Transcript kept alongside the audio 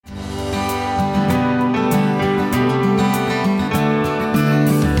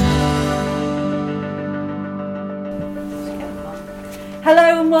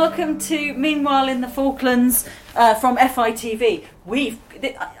welcome to Meanwhile in the Falklands from FITV.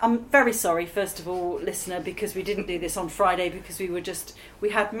 I'm very sorry, first of all, listener, because we didn't do this on Friday because we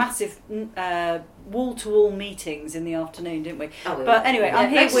had massive wall-to-wall meetings in the afternoon, didn't we? Oh, but anyway, I'm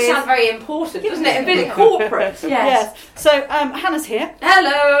here makes with... it sound very important, doesn't it? A bit corporate. Yes. So Hannah's here.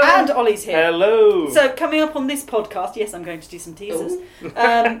 Hello. And Ollie's here. Hello. So coming up on this podcast, yes, I'm going to do some teasers.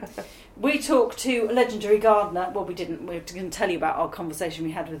 We talked to a legendary gardener. Well, we didn't. We're going to tell you about our conversation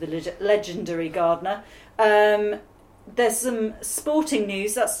we had with the legendary gardener. There's some sporting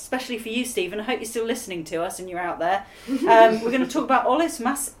news, that's especially for you, Stephen. I hope you're still listening to us and you're out there. We're going to talk about Ollie's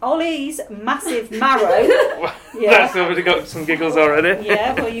massive marrow. That's already got some giggles already.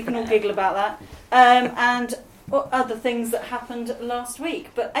 Yeah, well, you can all giggle about that. And other things that happened last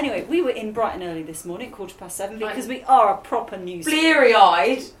week. But anyway, we were in Brighton early this morning, 7:15, because we are a proper news...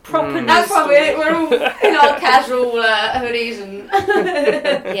 Bleary-eyed. Proper news That's why story. we're all in our casual hoodies and...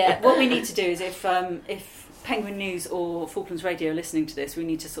 Yeah, what we need to do is if Penguin News or Falklands Radio are listening to this, we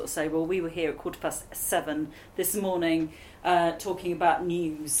need to sort of say, well, we were here at 7:15 this morning talking about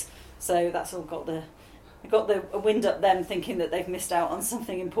news. So that's all got the wind up them thinking that they've missed out on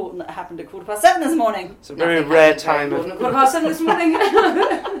something important that happened at 7:15 this morning. It's a very rare time of... 7:15 this morning.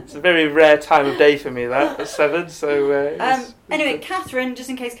 It's a very rare time of day for me, that, at 7, so... Anyway, Catherine, just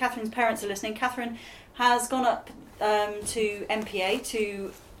in case Catherine's parents are listening, Catherine has gone up to MPA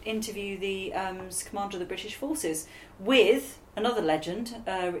to interview the commander of the British Forces with another legend,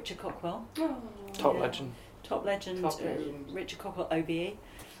 Richard Cockwell. Top legend. Richard Cockwell, OBE.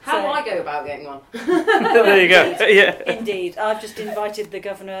 How do I go about getting on? There you go. Yeah. Indeed. I've just invited the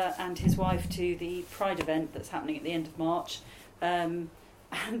governor and his wife to the Pride event that's happening at the end of March. And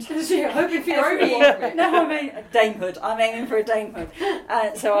You're hoping for your own one. No, damehood. I'm aiming for a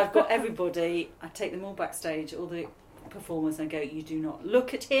damehood. So I've got everybody. I take them all backstage, all the performers, and I go, you do not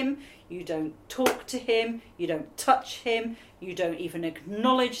look at him, you don't talk to him, you don't touch him, you don't even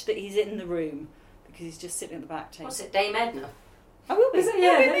acknowledge that he's in the room, because he's just sitting at the back table. What's it, Dame Edna? I will be. Is it?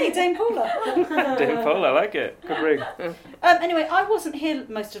 Yeah, Yeah. me, Dame Paula. Dame Paul, I like it. Good ring. Anyway, I wasn't here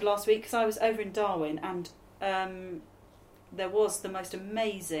most of last week because I was over in Darwin, and there was the most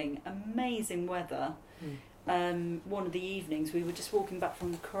amazing weather. One of the evenings we were just walking back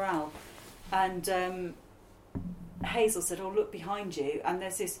from the corral, and Hazel said, "Oh, look behind you," and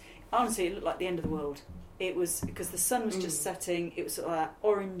there's this. Honestly, it looked like the end of the world. It was because the sun was just setting. It was sort of that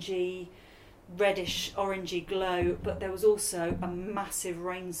orangey, reddish, orangey glow, but there was also a massive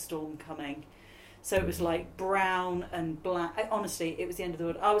rainstorm coming. So it was like brown and black. Honestly, it was the end of the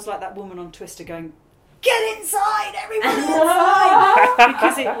world. I was like that woman on Twister going, "Get inside, everybody inside!"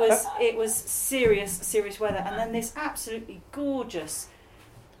 Because it was serious weather. And then this absolutely gorgeous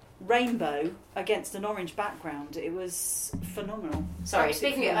rainbow against an orange background. It was phenomenal. Sorry,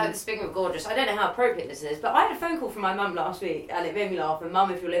 speaking of gorgeous, I don't know how appropriate this is, but I had a phone call from my mum last week, and it made me laugh. And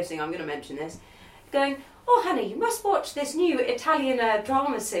Mum, if you're listening, I'm going to mention this. Going, "Oh, Hannah, you must watch this new Italian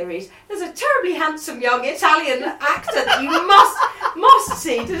drama series. There's a terribly handsome young Italian actor that you must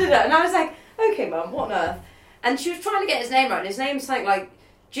see." And I was like, "Okay, Mum, what on earth?" And she was trying to get his name right. And his name's something like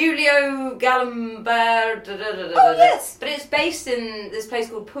Giulio Galambert. Oh, yes. But it's based in this place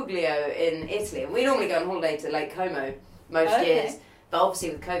called Puglio in Italy. And we normally go on holiday to Lake Como most years. But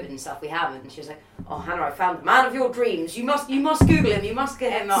obviously with COVID and stuff, we haven't. And she was like, "Oh, Hannah, I found the man of your dreams. You must Google him. You must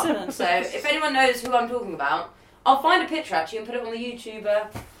get him up." So if anyone knows who I'm talking about, I'll find a picture actually and put it on the YouTube.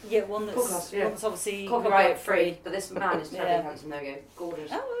 One that's, podcast, yeah. one that's obviously Copyright free. But this man is terribly handsome. There we go.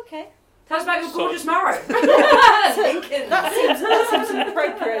 Gorgeous. Oh, okay. Tell us about your gorgeous marrow. That seems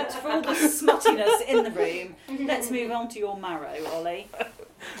appropriate for all the smuttiness in the room. Let's move on to your marrow, Ollie.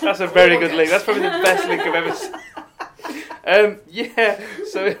 That's a very good link. That's probably the best link I've ever seen.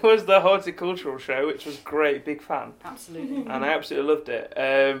 So it was the horticultural show, which was great, big fan. Absolutely. And I absolutely loved it.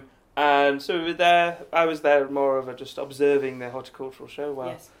 And so we were there, I was there more of just observing the horticultural show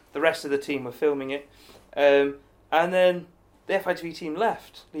while the rest of the team were filming it. And then the FITV team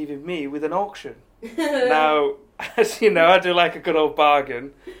left, leaving me with an auction. Now, as you know, I do like a good old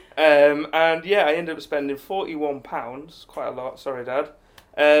bargain. And I ended up spending £41, quite a lot, sorry Dad,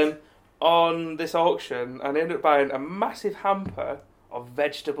 on this auction, and I ended up buying a massive hamper of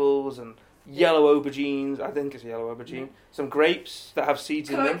vegetables and yellow aubergines. I think it's a yellow aubergine. Some grapes that have seeds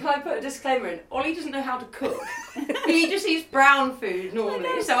in them. Can I put a disclaimer in? Ollie doesn't know how to cook. He just eats brown food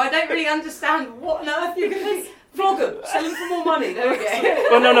normally, so I don't really understand what on earth you're going to flog them, sell them for more money. There we go.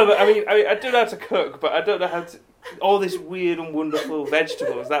 Well, no, but I mean, I do know how to cook, but I don't know how to all this weird and wonderful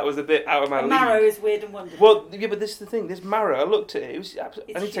vegetables. That was a bit out of my league. Marrow is weird and wonderful. Well, yeah, but this is the thing. This marrow, I looked at it.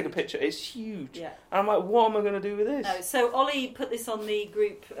 I need to take a huge. picture. It's huge. Yeah. And I'm like, what am I going to do with this? No, so Ollie put this on the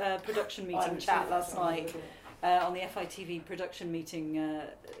group production meeting chat last night, on the FITV production meeting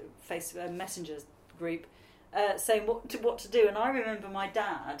messengers group, saying what to do. And I remember my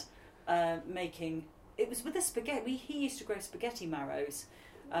dad making. It was with the spaghetti. He used to grow spaghetti marrows,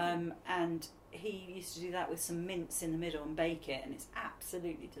 and he used to do that with some mince in the middle and bake it, and it's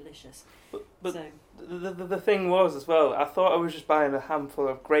absolutely delicious. But so, the thing was as well, I thought I was just buying a handful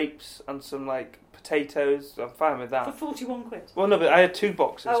of grapes and some like potatoes. I'm fine with that. for 41 quid. Well, no, but I had 2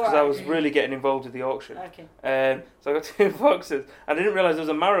 boxes because right. I was really getting involved with the auction. Okay. So I got 2 boxes, and I didn't realise there was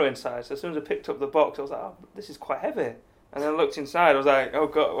a marrow inside. So as soon as I picked up the box, I was like, "Oh, this is quite heavy." And then I looked inside. I was like, "Oh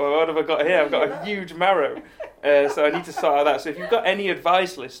God, well, what have I got here? I've got a huge marrow." So I need to sort out that. So if you've got any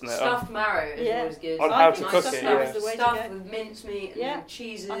advice, listener, Stuffed marrow is always good. On how to cook it, Stuffed with mincemeat and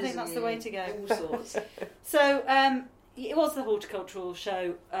cheeses. I think that's the way to go. All sorts. So it was the horticultural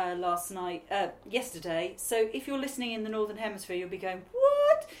show yesterday. So if you're listening in the Northern Hemisphere, you'll be going,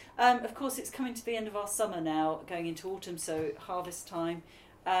 what? Of course, it's coming to the end of our summer now, going into autumn, so harvest time.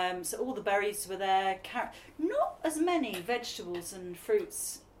 So all the berries were there. Not as many vegetables and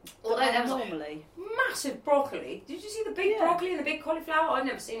fruits. Although there was normally massive broccoli. Did you see the big broccoli and the big cauliflower? I've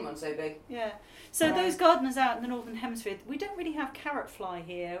never seen one so big. Yeah. So those gardeners out in the Northern Hemisphere, we don't really have carrot fly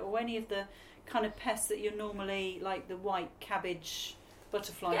here or any of the kind of pests that you're normally, like the white cabbage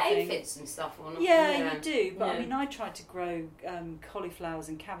butterfly thing. Aphids and stuff on them. Yeah, you do. But I mean, I tried to grow cauliflowers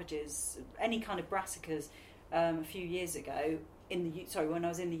and cabbages, any kind of brassicas, a few years ago when I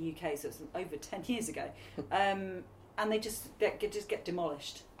was in the UK, so it's over 10 years ago. And they just get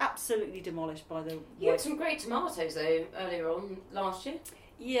demolished, absolutely demolished by the. You had some great tomatoes though earlier on last year.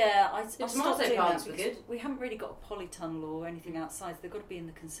 Yeah, I tomato stopped doing plants that were because good. we haven't really got a polytunnel or anything outside. So they've got to be in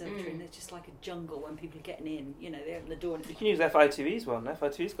the conservatory, and it's just like a jungle when people are getting in. You know, they open the door. And you can use FITV's one.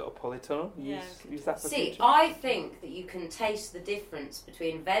 FITV's got a polytunnel. Use that for See, future. I think that you can taste the difference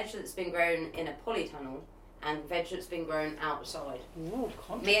between veg that's been grown in a polytunnel and veg that's been grown outside. Ooh,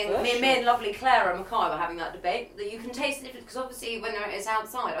 me and lovely Clara Mackay were having that debate, that you can taste the difference, because obviously when it's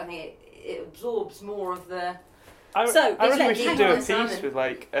outside, I think it absorbs more of the... I reckon we should do a piece with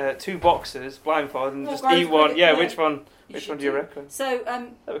like 2 boxes, blindfold, and just eat one. Yeah, which one do you reckon? So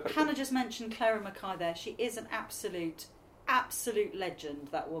Hannah just mentioned Clara Mackay there. She is an absolute legend,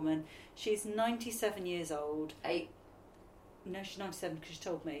 that woman. She's 97 years old. No, she's 97 because she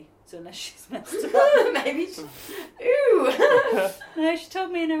told me. So unless she's messed up. Maybe. Ooh. No, she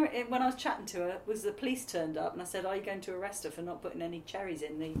told me when I was chatting to her, was the police turned up, and I said, "Are you going to arrest her for not putting any cherries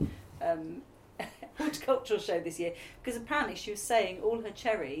in the horticultural show this year?" Because apparently she was saying all her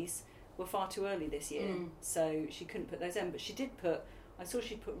cherries were far too early this year, so she couldn't put those in. But she did put. I saw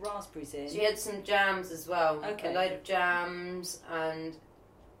she'd put raspberries in. She had some jams as well. Okay. A load of jams and.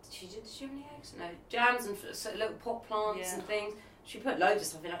 Did she have any eggs? No. Jams and little pot plants and things. She put loads of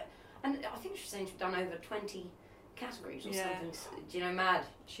stuff in it. And I think she was saying she'd done over 20 categories or something. Do you know, mad?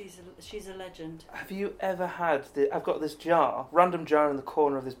 She's a legend. Have you ever had... I've got this random jar in the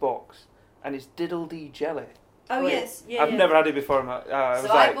corner of this box, and it's Diddle Dee jelly. Oh, yes. Yeah, I've never had it before.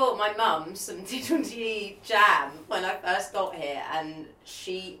 I bought my mum some Diddle Dee jam when I first got here, and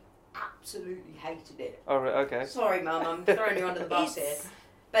she absolutely hated it. Oh, right, okay. Sorry, Mum, I'm throwing you under the bus here.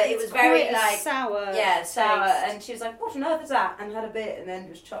 But it was very like sour. Yeah, sour. taste. And she was like, "What on earth is that?" And had a bit, and then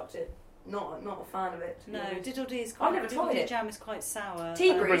just chucked it. Not a fan of it. No, Diddle Dee is I've never tried it. Jam is quite sour.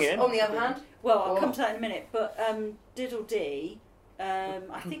 Tea breeze, on the other hand. Well, I'll come to that in a minute. But Diddle Dee,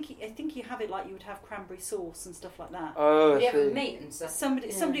 I think you have it like you would have cranberry sauce and stuff like that. Oh, you have with meat and stuff.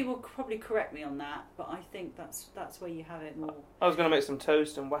 Somebody will probably correct me on that, but I think that's where you have it more. I was going to make some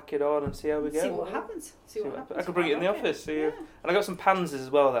toast and whack it on and see how we go. See what happens. I could bring it in the office. And I got some pansies as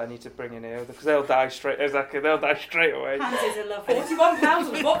well that I need to bring in here because they'll die straight. Exactly, they'll die straight away. Pansies are lovely. £41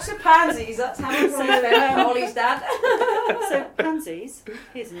 for a box of pansies. That's how much from Ollie's dad. So pansies.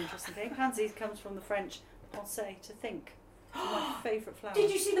 Here's an interesting thing. Pansies comes from the French "penser," to think. My favourite flower.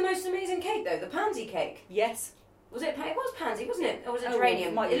 Did you see the most amazing cake though? The pansy cake. Yes. Was it? It was pansy, wasn't it? Or was it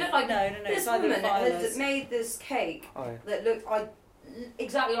geranium? It looked like no. This woman had made this cake that looked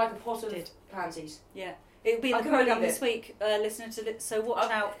exactly like a pot of pansies. Yeah. It'll be in the programme this week, listener to it, so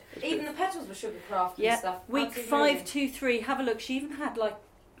watch out. Even the petals were sugar crafted and stuff. Week 5, 2, 3, have a look. She even had like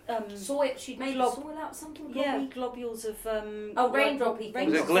soil. She'd made soil out something. Globules of raindroppy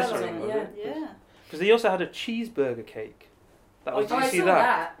things. Was it glittering? Yeah. Because they also had a cheeseburger cake. Did you see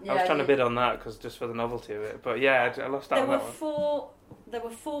that? Yeah, I was trying to bid on that because just for the novelty of it. But yeah, I lost out on that one. There were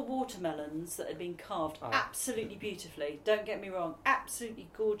 4 watermelons that had been carved absolutely beautifully. Don't get me wrong, absolutely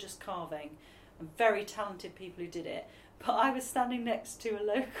gorgeous carving, and very talented people who did it. But I was standing next to a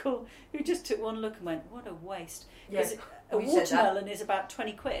local who just took one look and went, "What a waste!" Because a watermelon is about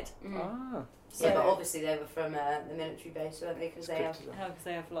 20 quid. Mm. So, yeah, but obviously they were from the military base, weren't they? Because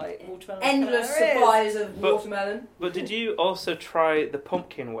they have like watermelon. Endless supplies of watermelon. But did you also try the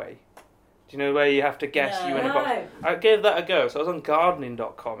pumpkin way? Do you know where you have to guess you in a box? I gave that a go. So I was on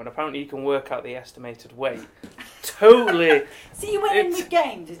gardening.com and apparently you can work out the estimated weight. Totally. So you went in with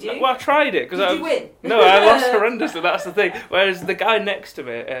game, did you? Well, I tried it. Did you win? No, I lost horrendously. That's the thing. Whereas the guy next to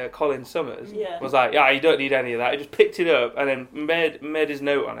me, Colin Summers, was like, "Yeah, you don't need any of that." He just picked it up and then made his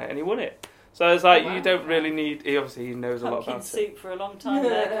note on it and he won it. So I was like, you don't really need... He knows a lot about it. Pumpkin soup for a long time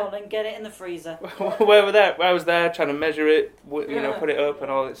there, Colin. Get it in the freezer. I was there trying to measure it, put it up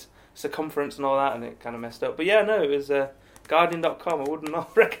and all its circumference and all that, and it kind of messed up. But yeah, no, it was gardening.com. I would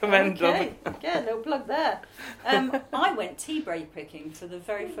not recommend. Okay, yeah, little plug there. I went tea-bray picking for the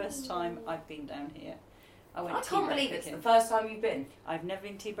very first time I've been down here. I can't believe it's the first time you've been. I've never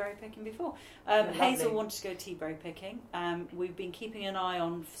been tea-bray picking before. Hazel wanted to go tea-bray picking. We've been keeping an eye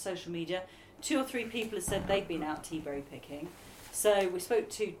on social media. 2 or 3 people have said they've been out tea-bray picking. So we spoke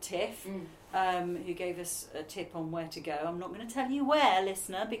to Tiff, who gave us a tip on where to go. I'm not going to tell you where,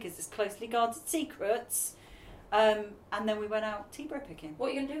 listener, because it's closely guarded secrets. And then we went out tea-bray picking. What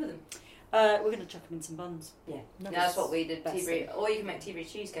are you going to do with them? We're going to chuck them in some buns. Yeah, that's what we did. Tea-bray, or you can make tea-bray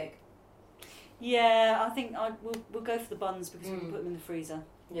cheesecake. Yeah, I think we'll go for the buns because we can put them in the freezer.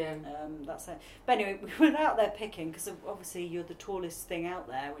 Yeah. That's it. But anyway, we went out there picking because obviously you're the tallest thing out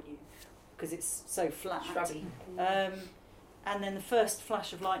there because it's so flat. Shrubby. And then the first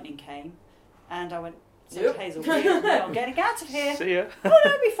flash of lightning came, and I went, to Hazel, we're getting out of here. See ya. Oh,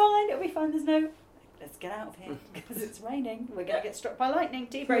 no, it'll be fine. Let's get out of here because it's raining. We're going to get struck by lightning,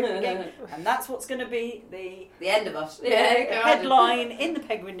 tea-bray picking, and that's what's going to be the end of us. Headline in the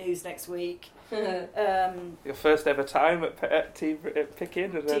Penguin News next week. Your first ever time at tea-bray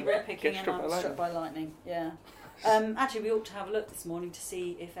picking, and tea-bray picking, and I'm struck by lightning. Yeah. Actually, we ought to have a look this morning to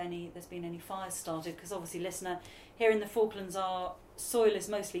see if there's been any fires started, because obviously, listener, here in the Falklands, our soil is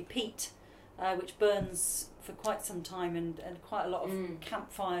mostly peat, which burns for quite some time, and quite a lot of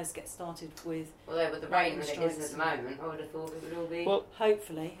campfires get started with. Although with the rain that it is at the moment, I would have thought it would all be. Well,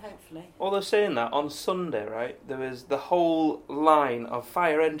 hopefully. Although saying that, on Sunday, right, there was the whole line of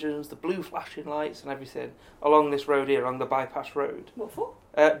fire engines, the blue flashing lights, and everything along this road here, along the bypass road. What for?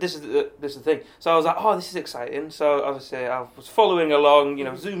 This is the thing. So I was like, oh, this is exciting. So obviously I was following along,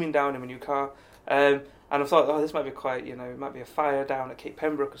 zooming down in my new car. And I thought, oh, this might be quite, it might be a fire down at Cape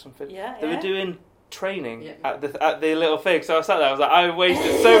Pembroke or something. Yeah, They were doing training at the little thing. So I sat there, I was like, I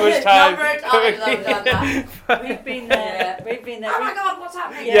wasted so much time. We've been there. Oh my God, what's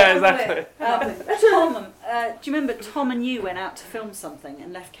happening? Yeah, exactly. Tom, do you remember Tom and you went out to film something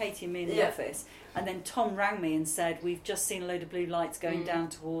and left Katie and me in the office? And then Tom rang me and said, we've just seen a load of blue lights going down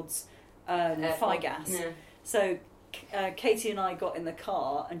towards fire gas. Yeah. So Katie and I got in the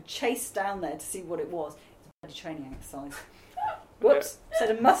car and chased down there to see what it was. It was a training exercise. Whoops,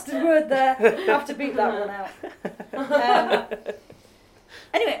 said a mustard word there. Have to beat that one out.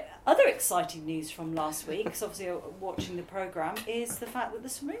 Anyway, other exciting news from last week, because obviously watching the programme, is the fact that the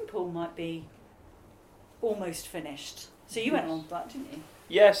swimming pool might be almost finished. So you went along to that, didn't you?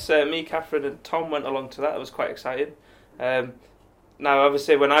 Yes, me, Catherine and Tom went along to that. It was quite exciting. Now,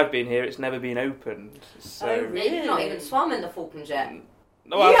 obviously, when I've been here, it's never been opened. So. Oh, really? You've not even swum in the Falklands yet.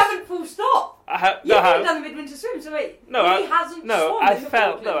 No, you haven't full stop. You haven't done the midwinter swim, so wait. No, he hasn't swum in the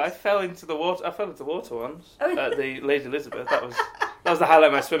Falklands. I fell into the water. I fell into the water once at the Lady Elizabeth. That was the highlight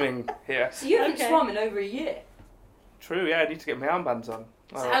of my swimming here. So you haven't swum in over a year. True. Yeah, I need to get my armbands on.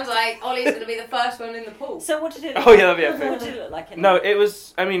 Sounds like Ollie's going to be the first one in the pool. So what did it look like? Oh, yeah, that'd be epic. What did it look like? No, it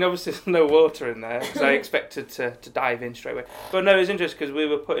was... I mean, obviously there's no water in there, because I expected to dive in straight away. But no, it was interesting, because we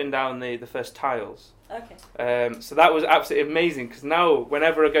were putting down the first tiles. Okay. So that was absolutely amazing, because now,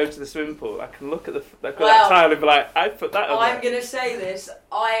 whenever I go to the swimming pool, I can look at that tile and be like, I put that on I'm going to say this.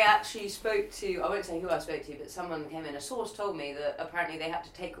 I actually spoke to... I won't say who I spoke to, but someone came in. A source told me that apparently they had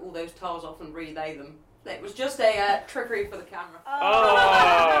to take all those tiles off and relay them. It was just a trickery for the camera.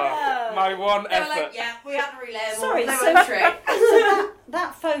 Oh, my one they effort. Were like, yeah, we had to relay them. Sorry, so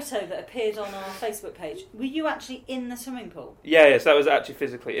that photo that appeared on our Facebook page, were you actually in the swimming pool? Yes, that was actually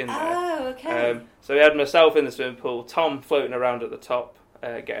physically in there. Oh, okay. So we had myself in the swimming pool, Tom floating around at the top,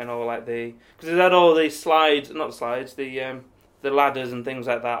 getting all like because it had all the the ladders and things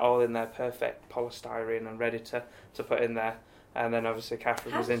like that all in their perfect polystyrene and ready to put in there. And then obviously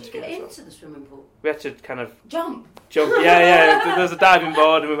Catherine was into it. How did you get into the swimming pool? We had to kind of jump. Yeah. There was a diving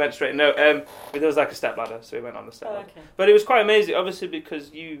board, and we went straight. No, there was like a step ladder, so we went on the step ladder. Okay. But it was quite amazing, obviously,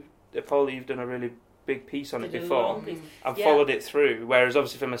 because you, Polly, you've done a really big piece on it before. I've followed it through. Whereas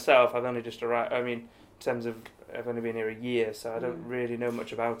obviously for myself, I've only just arrived. I mean, in terms of I've only been here a year, so I don't really know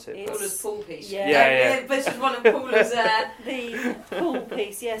much about it. Paula's pool piece. Yeah. This is one of Paula's... the pool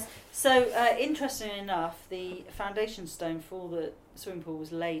piece, yes. So, interestingly enough, the foundation stone for the swimming pool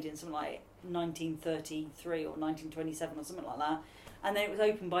was laid in something like 1933 or 1927 or something like that. And then it was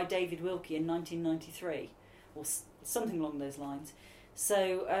opened by David Wilkie in 1993, or something along those lines.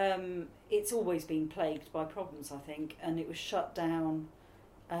 So, it's always been plagued by problems, I think, and it was shut down...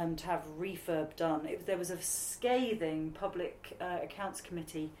 to have refurb done. There was a scathing Public Accounts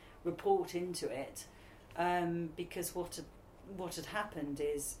Committee report into it because what had happened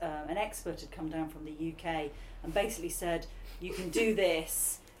is an expert had come down from the UK and basically said, you can do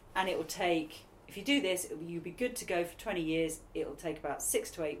this and it will take, if you do this, you'll be good to go for 20 years, it'll take about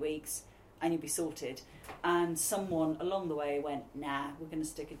 6 to 8 weeks and you'll be sorted. And someone along the way went, nah, we're going to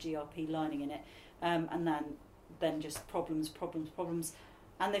stick a GRP lining in it. And then just problems.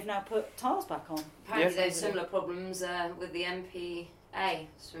 And they've now put tiles back on. Apparently there's similar problems with the MPA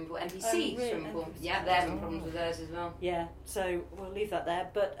swimming pool, NPC swimming pool. Yeah, they're having problems with theirs as well. Yeah, so we'll leave that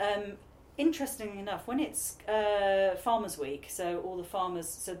there. But interestingly enough, when it's Farmers Week, so all the farmers,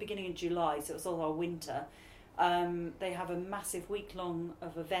 so beginning of July, so it's all our winter, they have a massive week-long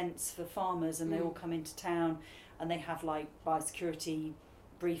of events for farmers and they all come into town and they have like biosecurity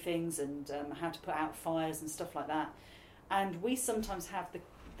briefings and how to put out fires and stuff like that. And we sometimes have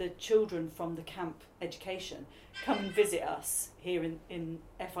the children from the camp education come and visit us here in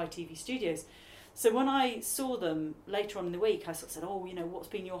FITV studios. So when I saw them later on in the week, I sort of said, what's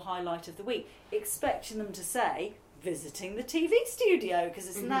been your highlight of the week? Expecting them to say, visiting the TV studio, because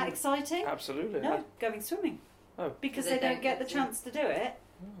isn't that exciting? Absolutely. No, going swimming. Oh. Because they don't get the chance to do it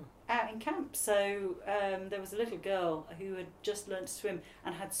out in camp. So there was a little girl who had just learned to swim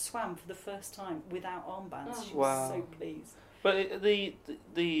and had swam for the first time without armbands. She was so pleased. But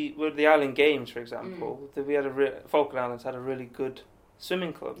the Island Games, for example, we had Falkland Islands had a really good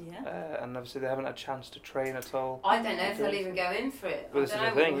swimming club, and obviously they haven't had a chance to train at all. I don't know if they'll even go in for it. Well, I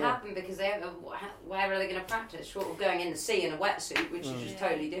don't know what will happen because where are they going to practice? Short of going in the sea in a wetsuit, which is just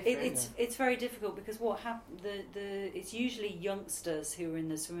totally different. It's very difficult because what happened? It's usually youngsters who are in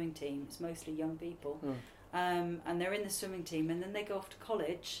the swimming team. It's mostly young people, and they're in the swimming team, and then they go off to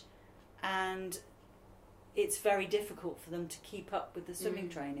college, and it's very difficult for them to keep up with the swimming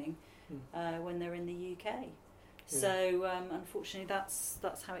training when they're in the UK. So unfortunately,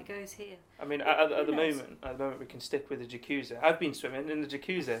 that's how it goes here. I mean, at the moment, we can stick with the jacuzzi. I've been swimming in the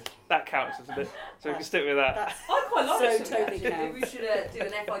jacuzzi. That counts as a bit, so we can stick with that. I quite like so swimming. Totally Maybe we should do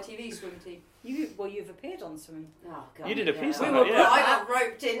an FITV swim team. You've appeared on swimming. Oh, God. You did a piece on that, I got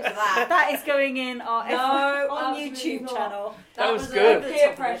roped into that. That is going in our on YouTube channel. That was good. A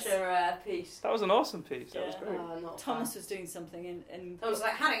peer pressure piece. That was an awesome piece. That was great. Thomas was doing something and I was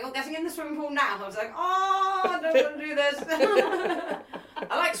like, Hannah, you're getting in the swimming pool now. I was like, I don't want to do this.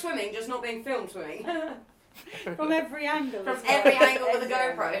 I like swimming, just not being filmed swimming. From every angle. From every angle with a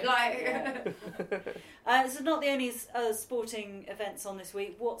GoPro. So not the only sporting events on this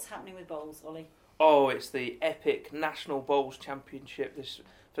week. What's happening with bowls, Ollie? Oh, it's the epic National Bowls Championship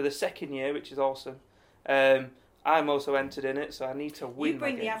for the second year, which is awesome. I'm also entered in it, so I need to win. You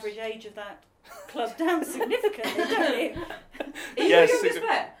bring the average age of that club down significantly, don't you? Are you the youngest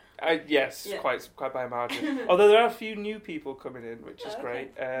player? Yes, quite by a margin. Although there are a few new people coming in, which is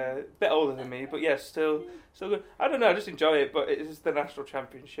great. A bit older than me, but yes, still good. I don't know, I just enjoy it, but it is the national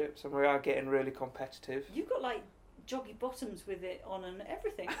championships, and we are getting really competitive. You've got like joggy bottoms with it on and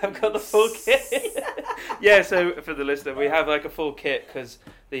everything. I've got the full kit. Yeah, so for the listener, we have like a full kit because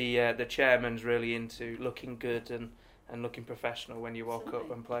the chairman's really into looking good and looking professional when you walk up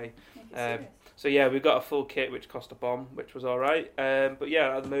and play. So yeah, we've got a full kit which cost a bomb, which was all right. But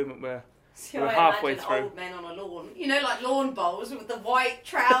yeah, at the moment we're halfway through. Old men on a lawn, like lawn bowls with the white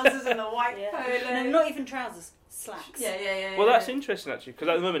trousers and the white polo. No, not even trousers, slacks. Yeah. Well, that's interesting actually, because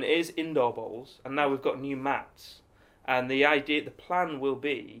at the moment it is indoor bowls, and now we've got new mats. And the plan will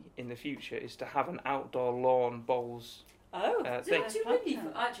be in the future is to have an outdoor lawn bowls. Thing. Too windy.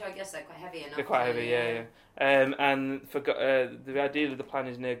 Actually, I guess they're quite heavy enough. They're quite heavy, yeah. And the ideally the plan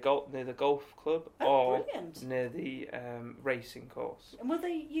is near the golf club or brilliant. near the racing course. And will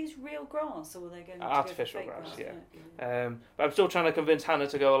they use real grass, or will they go artificial to go for fake grass? Yeah. But I'm still trying to convince Hannah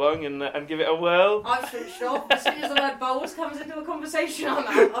to go along and give it a whirl. I've switched off. As soon as the word bowls comes into a conversation, I'm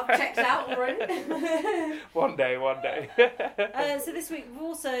out. I've checked out already. One day. So this week we've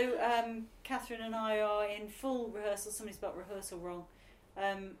also Catherine and I are in full rehearsal. Somebody spelled rehearsal wrong.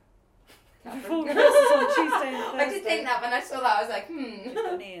 Full rehearsals on Tuesday and Thursday. I did think that when I saw that. I was like, We've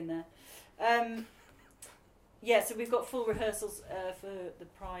got an E in there. So we've got full rehearsals for the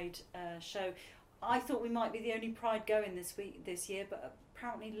Pride show. I thought we might be the only Pride going this year, but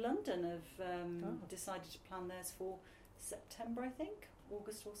apparently London have decided to plan theirs for September, I think,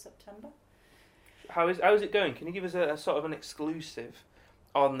 August or September. How is it going? Can you give us a sort of an exclusive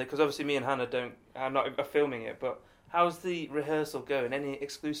on because obviously me and Hannah are not filming it, but how's the rehearsal going? Any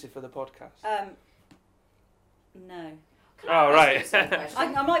exclusive for the podcast? No. Oh right.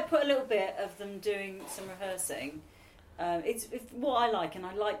 I might put a little bit of them doing some rehearsing. It's what I like, and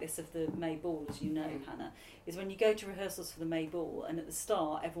I like this of the May Ball, as you know, Hannah, is when you go to rehearsals for the May Ball, and at the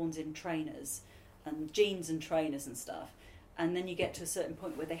start everyone's in trainers and jeans and trainers and stuff, and then you get to a certain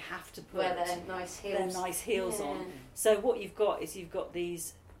point where they have to put their nice heels on. So what you've got is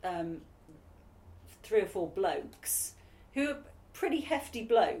these 3 or 4 blokes who are pretty hefty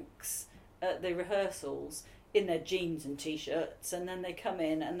blokes at the rehearsals in their jeans and t-shirts, and then they come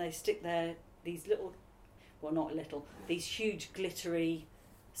in and they stick these huge glittery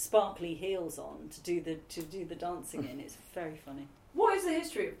sparkly heels on to do the dancing in. It's very funny. What is the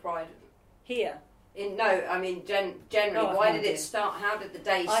history of Pride here? Generally, why did it start? How did the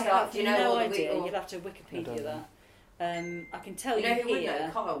day start? Do you know no all the idea. You'll have to Wikipedia that. I can tell you who here.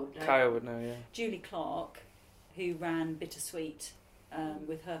 Would know? Kyle would know, yeah. Julie Clark, who ran Bittersweet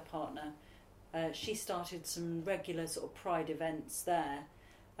with her partner, she started some regular sort of Pride events there,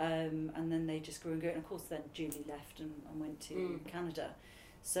 and then they just grew and grew. And of course, then Julie left and went to Canada.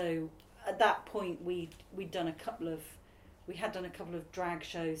 So at that point, we had done a couple of drag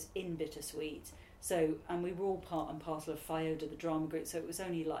shows in Bittersweet. So, and we were all part and parcel of FIODA, the drama group. So it was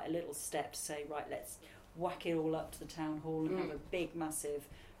only like a little step to say, right, let's whack it all up to the town hall and have a big, massive,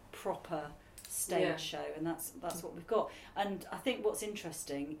 proper stage show. And that's what we've got. And I think what's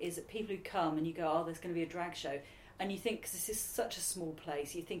interesting is that people who come and you go, oh, there's going to be a drag show, and you think, because this is such a small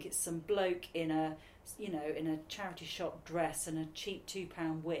place, you think it's some bloke in a charity shop dress and a cheap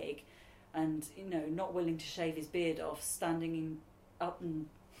 £2 wig, and not willing to shave his beard off, standing up and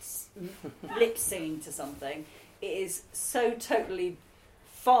lip singing to something. It is so totally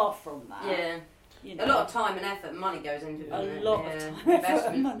far from that. Yeah. A lot of time and effort and money goes into it. A lot of time,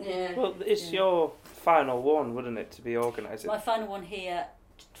 effort and money. Yeah. Well, it's your final one, wouldn't it, to be organised? My final one here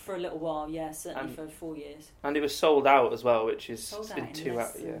for a little while, certainly for 4 years. And it was sold out as well, which is in 2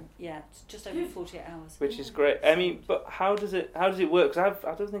 hours. Just over 48 hours. Which is great. I mean, but how does it work? Because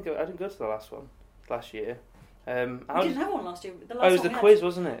I didn't go to the last one last year. We didn't have one last year. It was the quiz,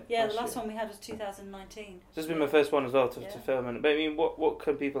 wasn't it? Yeah, the last one we had was 2019. This has been my first one as well to film. But I mean, what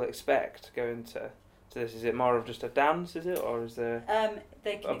can people expect going to this? Is it more of just a dance, is it? Or is there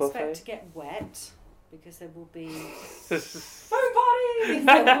they can expect to get wet, because there will be phone party!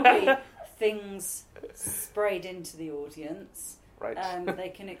 There will be things sprayed into the audience. Right. They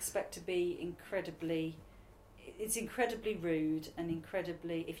can expect to be incredibly rude and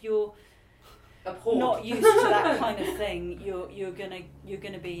incredibly, if you're abhorred, not used to that kind of thing, you're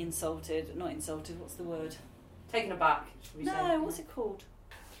gonna be insulted. Not insulted. What's the word? Taken aback. No, what's it called?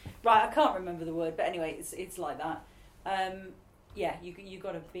 Right, I can't remember the word, but anyway, it's like that. You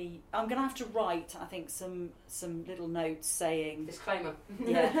got to be. I'm gonna have to write, I think, some little notes saying disclaimer.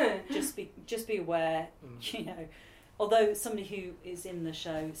 Yeah, just be aware. Although somebody who is in the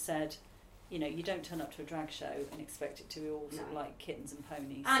show said, you don't turn up to a drag show and expect it to be all sort of like kittens and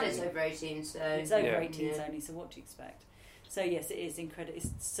ponies. And it's over 18, so it's over 18s only. So what do you expect? So yes, it is incredible. It's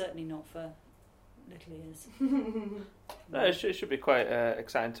certainly not for little ears. No, it should be quite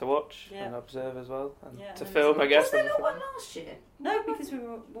exciting to watch and observe as well, and to and film, I guess. Was there not one last year? No, because we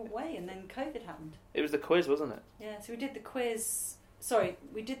were away and then COVID happened. It was the quiz, wasn't it? Yeah, so we did the quiz. Sorry,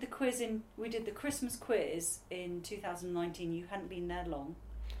 we did the Christmas quiz in 2019. You hadn't been there long.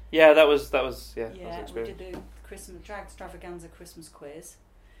 Yeah, that was we did the Christmas drag extravaganza Christmas quiz.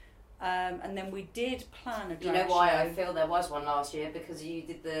 And then we did plan a drag show. You know why I feel there was one last year? Because you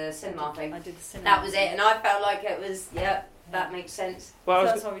did the cinema thing. I did the cinema. That was it, and I felt like it was, that makes sense. Well,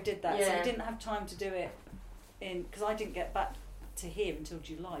 that's why we did that. Yeah. So we didn't have time to do it because I didn't get back to here until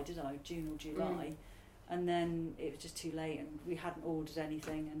July, did I? June or July. And then it was just too late, and we hadn't ordered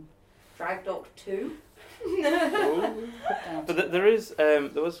anything. And Drag Doc 2. But there is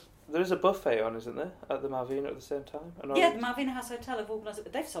a buffet on, isn't there, at the Malvina at the same time? Yeah, the Malvina House Hotel have organised it,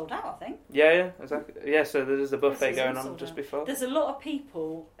 but they've sold out, I think. Yeah, exactly. Yeah, so there's a buffet going on just before. There's a lot of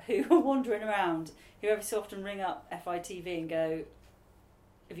people who are wandering around who every so often ring up FITV and go,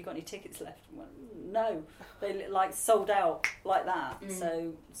 have you got any tickets left? Well, no, they sold out like that.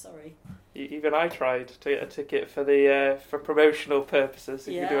 So sorry. Even I tried to get a ticket for promotional purposes.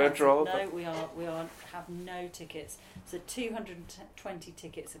 If you do a draw. No, we have no tickets. So 220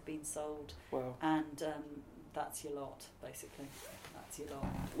 tickets have been sold. Wow. And that's your lot, basically. That's your lot.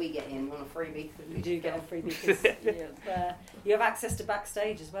 We get in on a freebie. We do get a freebie because you have access to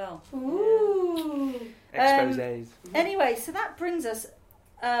backstage as well. Ooh. Exposés. Anyway, so that brings us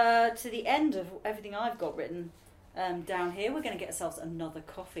to the end of everything I've got written down here. We're going to get ourselves another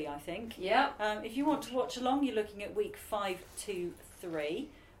coffee, I think. Yeah. If you want to watch along, you're looking at week 5 to 3,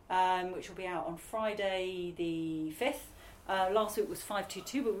 which will be out on Friday the 5th. Last week was 5 to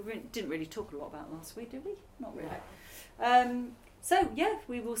 2, but we didn't really talk a lot about last week, did we? Not really. No. So, yeah,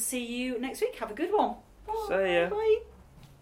 we will see you next week. Have a good one. See ya. Bye.